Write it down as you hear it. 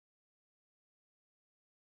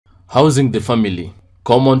Housing the family.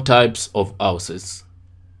 Common types of houses.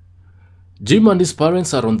 Jim and his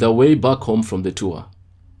parents are on their way back home from the tour.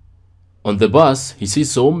 On the bus, he sees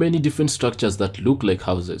so many different structures that look like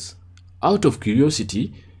houses. Out of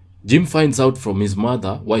curiosity, Jim finds out from his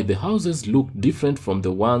mother why the houses look different from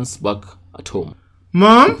the ones back at home.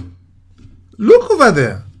 Mom, look over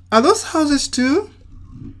there. Are those houses too?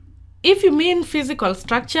 If you mean physical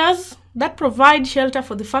structures that provide shelter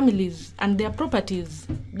for the families and their properties,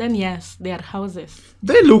 then yes, they are houses.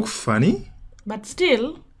 They look funny. But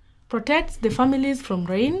still, protects the families from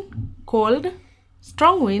rain, cold,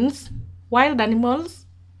 strong winds, wild animals,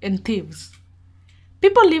 and thieves.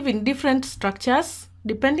 People live in different structures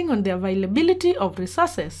depending on the availability of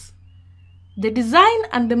resources. The design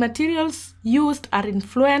and the materials used are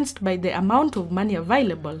influenced by the amount of money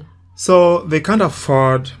available. So they can't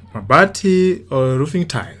afford mabati or roofing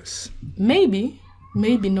tiles. Maybe,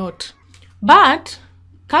 maybe not. But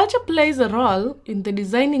culture plays a role in the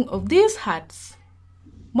designing of these huts.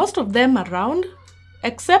 Most of them are round,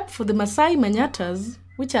 except for the Masai manyatas,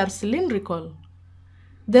 which are cylindrical.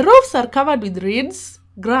 The roofs are covered with reeds,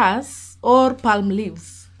 grass, or palm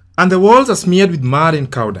leaves. And the walls are smeared with mud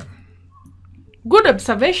and cow dung. Good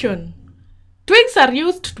observation. Twigs are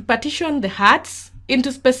used to partition the huts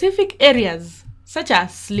into specific areas, such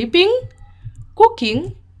as sleeping,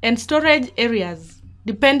 cooking, and storage areas,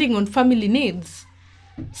 depending on family needs.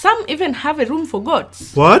 Some even have a room for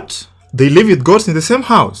goats. What? They live with goats in the same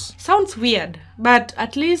house? Sounds weird, but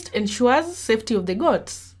at least ensures safety of the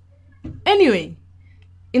goats. Anyway,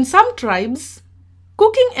 in some tribes,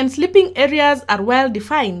 cooking and sleeping areas are well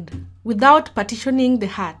defined without partitioning the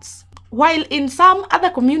huts, while in some other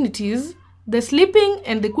communities, the sleeping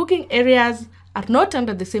and the cooking areas are not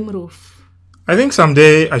under the same roof. I think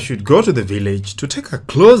someday I should go to the village to take a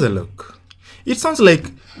closer look. It sounds like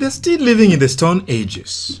they're still living in the Stone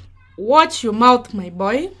Ages. Watch your mouth, my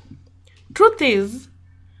boy. Truth is,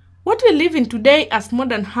 what we live in today as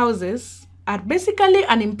modern houses are basically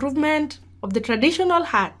an improvement of the traditional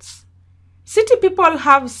huts. City people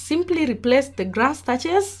have simply replaced the grass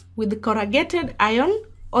thatches with corrugated iron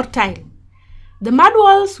or tile, the mud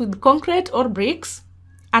walls with concrete or bricks,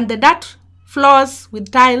 and the dirt floors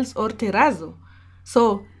with tiles or terrazzo.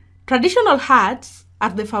 So, traditional huts are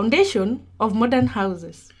the foundation of modern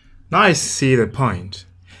houses. Now I see the point.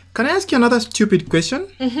 Can I ask you another stupid question?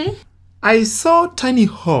 Mm-hmm. I saw tiny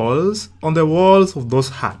holes on the walls of those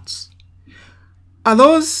huts. Are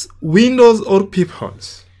those windows or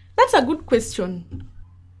peepholes? That's a good question.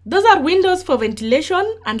 Those are windows for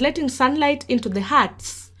ventilation and letting sunlight into the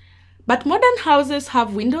huts. But modern houses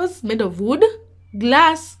have windows made of wood,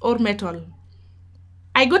 glass, or metal.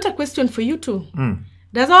 I got a question for you too.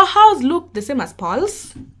 Does our house look the same as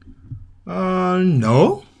Paul's?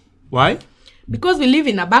 No. Why? Because we live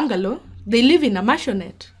in a bungalow, they live in a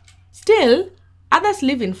maisonette. Still, others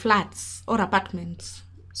live in flats or apartments.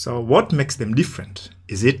 So what makes them different?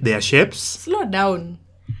 Is it their shapes? Slow down.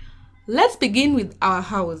 Let's begin with our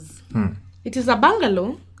house. It is a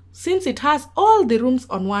bungalow since it has all the rooms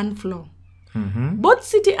on one floor. Both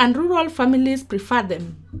city and rural families prefer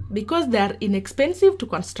them because they are inexpensive to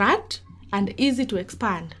construct and easy to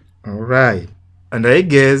expand. Alright. And I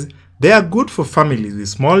guess they are good for families with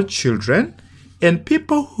small children and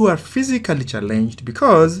people who are physically challenged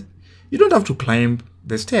because you don't have to climb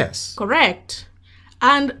the stairs. Correct.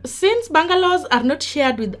 And since bungalows are not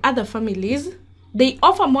shared with other families, they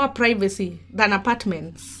offer more privacy than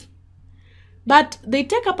apartments. But they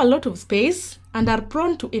take up a lot of space and are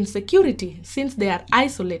prone to insecurity since they are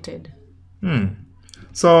isolated.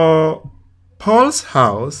 So Paul's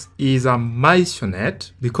house is a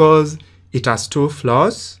maisonette because it has 2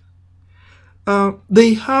 floors.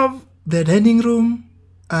 They have the dining room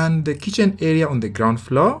and the kitchen area on the ground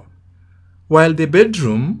floor, while the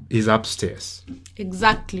bedroom is upstairs.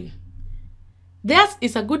 Exactly. Theirs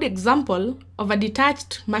is a good example of a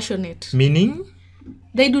detached maisonette. Meaning?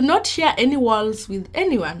 They do not share any walls with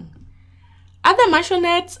anyone. Other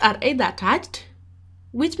maisonettes are either attached,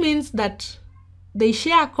 which means that they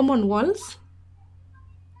share common walls,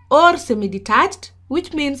 or semi-detached,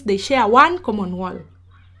 which means they share one common wall.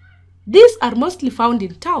 These are mostly found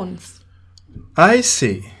in towns. I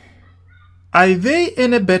see. Are they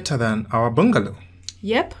any better than our bungalow?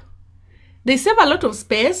 Yep. They save a lot of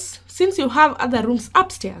space since you have other rooms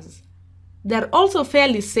upstairs. They're also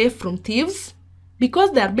fairly safe from thieves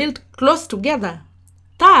because they are built close together.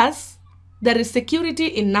 Thus, there is security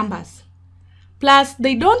in numbers. Plus,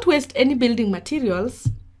 they don't waste any building materials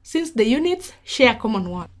since the units share common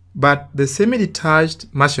walls. But the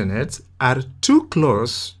semi-detached maisonettes are too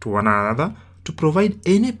close to one another to provide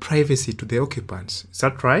any privacy to the occupants. Is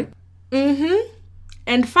that right?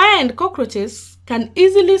 And fire and cockroaches can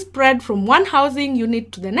easily spread from one housing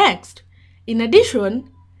unit to the next. In addition,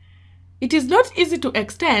 it is not easy to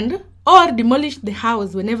extend or demolish the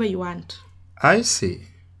house whenever you want. I see.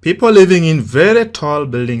 People living in very tall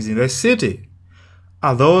buildings in the city.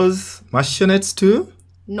 Are those Maisonettes too?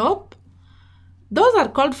 Nope. Those are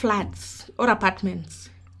called flats or apartments.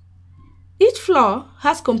 Each floor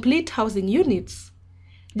has complete housing units.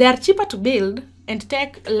 They are cheaper to build and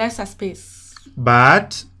take lesser space.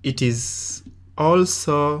 But it is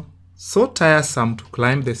also so tiresome to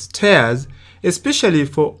climb the stairs, especially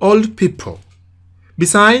for old people.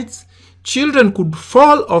 Besides, children could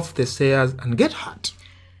fall off the stairs and get hurt.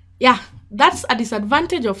 Yeah, that's a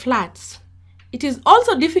disadvantage of flats. It is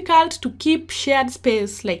also difficult to keep shared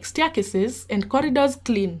space like staircases and corridors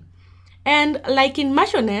clean. And like in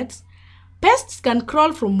Maisonettes, pests can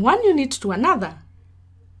crawl from one unit to another.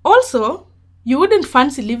 Also, you wouldn't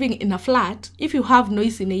fancy living in a flat if you have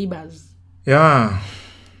noisy neighbors. Yeah.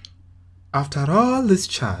 After all this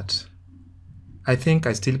chat, I think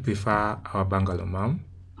I still prefer our bungalow, Mom.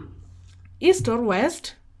 East or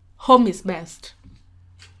west, home is best.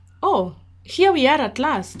 Oh, here we are at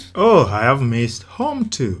last. Oh, I have missed home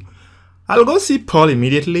too. I'll go see Paul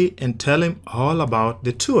immediately and tell him all about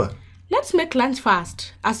the tour. Let's make lunch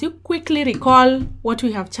fast as you quickly recall what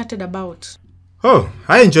we have chatted about. Oh,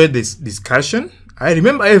 I enjoyed this discussion. I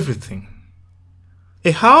remember everything.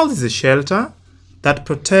 A house is a shelter that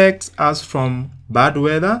protects us from bad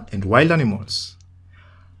weather and wild animals.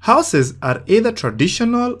 Houses are either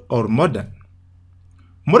traditional or modern.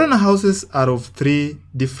 Modern houses are of three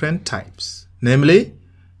different types, namely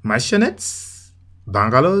Maisonettes,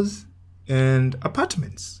 bungalows, and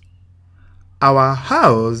apartments. Our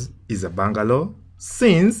house is a bungalow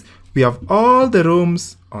since we have all the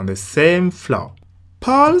rooms on the same floor.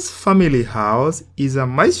 Paul's family house is a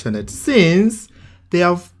Maisonette since they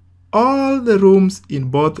have all the rooms in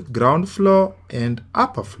both ground floor and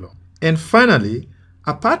upper floor. And finally,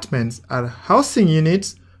 apartments are housing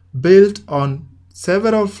units built on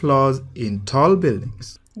several floors in tall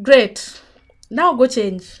buildings. Great. Now go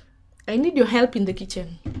change. I need your help in the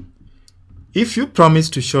kitchen. If you promise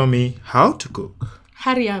to show me how to cook.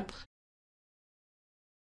 Hurry up.